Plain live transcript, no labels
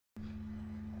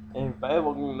Hey everybody,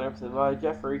 welcome to an episode of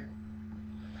Ijeffrey.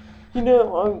 You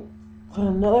know,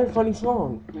 another funny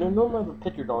song. You know, normally I have a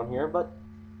picture on here, but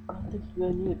I don't think you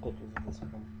really need pictures of this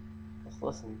one. Just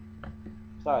listen.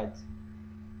 Besides,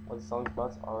 what the song's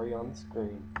about's already on the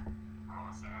screen.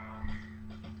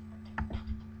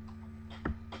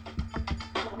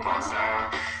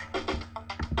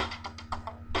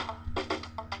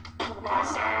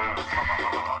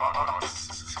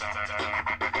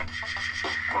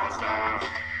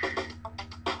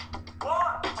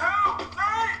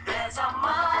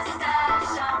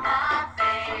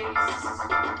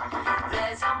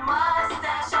 There's a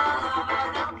mustache all over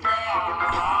the place.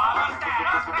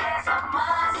 There's a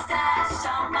mustache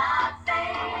on my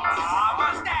face.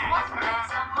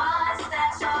 There's a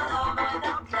mustache all over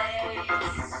the place.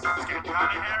 It's getting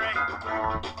kinda hairy.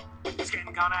 It's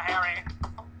getting kinda hairy.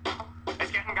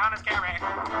 It's getting kinda scary.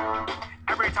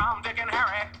 Every Tom, Dick, and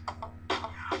Harry,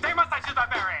 they mustaches are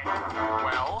very.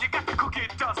 Well, you got the cookie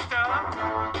duster.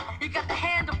 You got the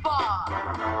handlebar,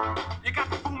 You got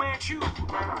the Fu Manchu.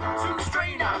 two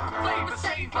strainer, flavor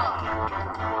saver.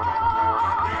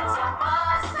 There's a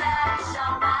mustache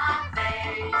on my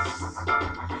face.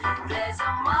 There's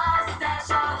a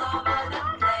mustache all over the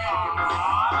place.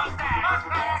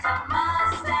 There's a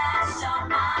mustache on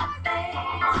my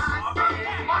face.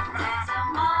 There's a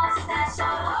mustache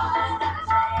all over the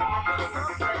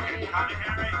place. Kinda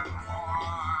hairy.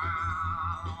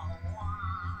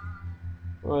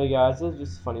 Alright guys, this is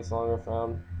just a funny song I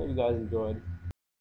found. Hope you guys enjoyed.